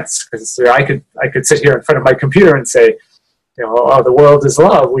make sense, because I could sit here in front of my computer and say, oh, the world is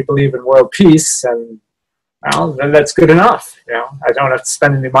love. We believe in world peace, and well, then that's good enough. I don't have to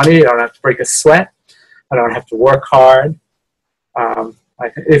spend any money. I don't have to break a sweat. I don't have to work hard.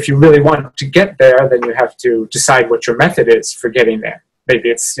 If you really want to get there, then you have to decide what your method is for getting there. Maybe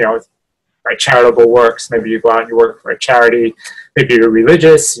it's, by charitable works. Maybe you go out and you work for a charity. Maybe you're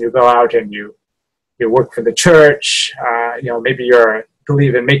religious. You go out and you work for the church. Maybe you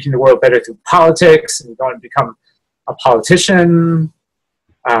believe in making the world better through politics, and you go and become a politician.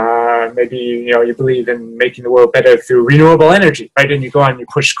 Maybe you believe in making the world better through renewable energy, right? And you go out and you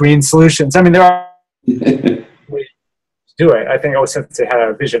push green solutions. I mean, there are ways to do it. I think O'Sensei had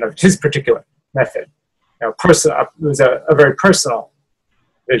a vision of his particular method. It was a very personal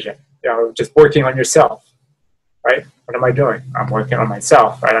vision. Just working on yourself, right? What am I doing? I'm working on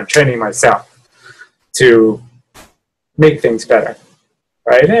myself, right? I'm training myself to make things better,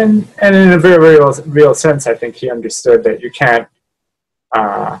 right? And in a very real sense, I think he understood that you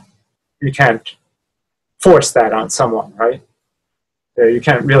can't force that on someone, right? You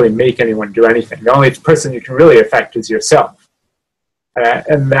can't really make anyone do anything. The only person you can really affect is yourself.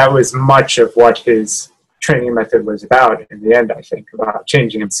 And that was much of what his training method was about in the end, I think, about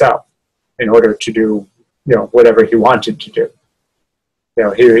changing himself. in order to do, whatever he wanted to do.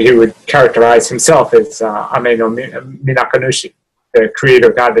 He would characterize himself as Ame no Minakanushi, the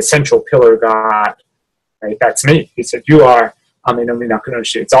creator God, the central pillar God. Right? That's me. He said, you are Ame no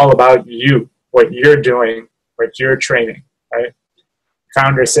Minakanushi. It's all about you, what you're doing, what you're training. Right?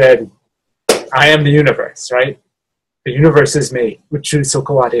 Founder said, I am the universe, right? The universe is me. Uchu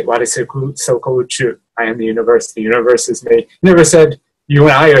soko ware, ware soko uchu. I am the universe. The universe is me. He never said, you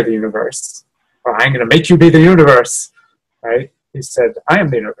and I are the universe, or I'm going to make you be the universe, right? He said, I am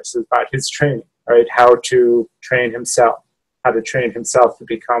the universe. It's about his training, right? How to train himself, to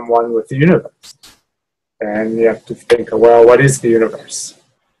become one with the universe. And you have to think, well, what is the universe?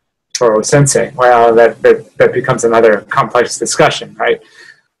 For O'Sensei, well, that becomes another complex discussion, right?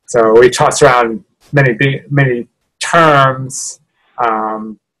 So we toss around many terms,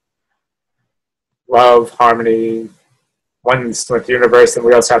 love, harmony, oneness with the universe, and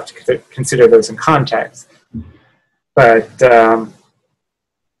we also have to consider those in context. But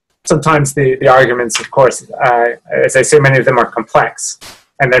sometimes the arguments, of course, as I say, many of them are complex,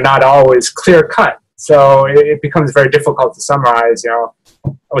 and they're not always clear-cut. So it becomes very difficult to summarize,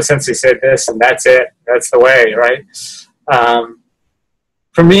 O'Sensei said this, and that's it. That's the way, right?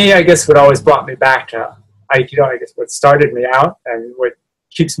 For me, I guess what always brought me back to Aikido, I guess what started me out and what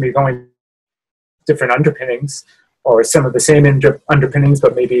keeps me going, different underpinnings, or some of the same underpinnings,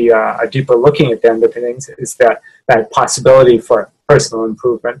 but maybe a deeper looking at the underpinnings, is that possibility for personal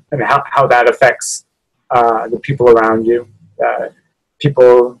improvement and how that affects the people around you,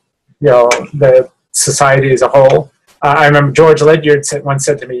 people, the society as a whole. I remember George Ledyard once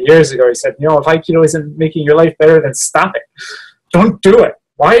said to me years ago, he said, if Aikido isn't making your life better, then stop it. Don't do it.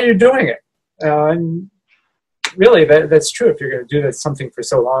 Why are you doing it? And really, that's true. If you're going to do something for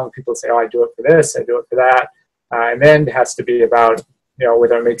so long, people say, I do it for this, I do it for that. And then it has to be about,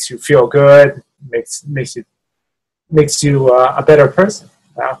 whether it makes you feel good, makes you a better person.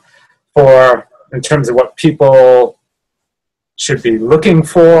 In terms of what people should be looking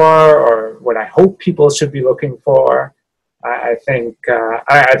for, or what I hope people should be looking for, I think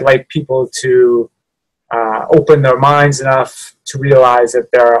I'd like people to open their minds enough to realize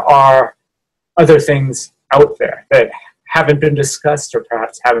that there are other things out there that haven't been discussed, or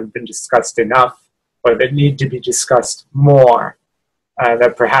perhaps haven't been discussed enough, or that need to be discussed more.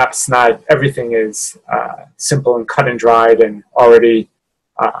 That perhaps not everything is simple and cut and dried and already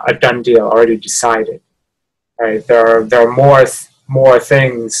a done deal, already decided. Right? There are more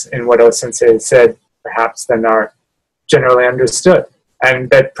things in what O'Sensei said, perhaps, than are generally understood, and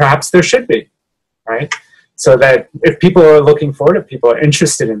that perhaps there should be. Right? So that if people are looking for it, if people are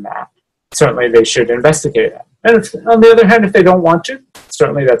interested in that, certainly they should investigate it. And on the other hand, if they don't want to,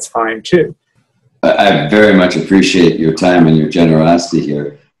 certainly that's fine too. I very much appreciate your time and your generosity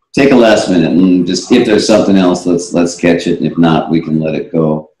here. Take a last minute and just, if there's something else, let's catch it. And if not, we can let it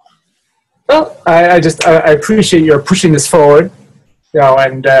go. Well, I appreciate your pushing this forward,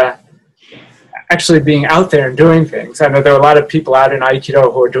 and actually being out there and doing things. I know there are a lot of people out in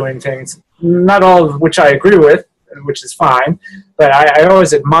Aikido who are doing things, not all of which I agree with, which is fine, but I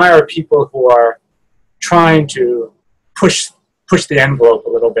always admire people who are trying to push the envelope a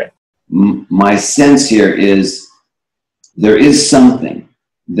little bit. My sense here is there is something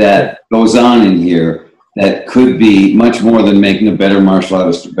that goes on in here that could be much more than making a better martial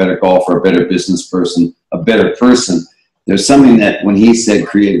artist, a better golfer, a better business person, a better person. There's something that when he said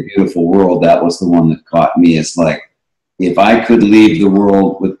create a beautiful world, that was the one that caught me. It's like, if I could leave the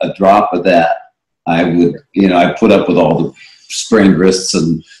world with a drop of that, I would, I put up with all the sprained wrists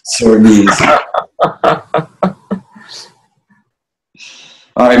and sore knees.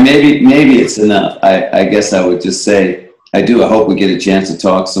 All right, maybe it's enough. I guess I would just say, I hope we get a chance to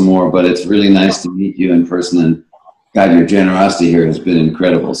talk some more, but it's really nice to meet you in person, and God, your generosity here has been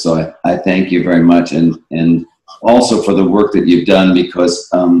incredible. So I thank you very much, and also for the work that you've done, because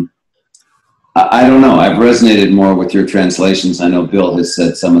I don't know, I've resonated more with your translations. I know Bill has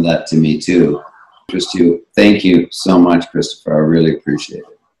said some of that to me too. Thank you so much, Christopher. I really appreciate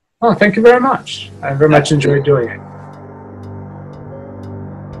it. Oh, thank you very much. I very much enjoyed doing it.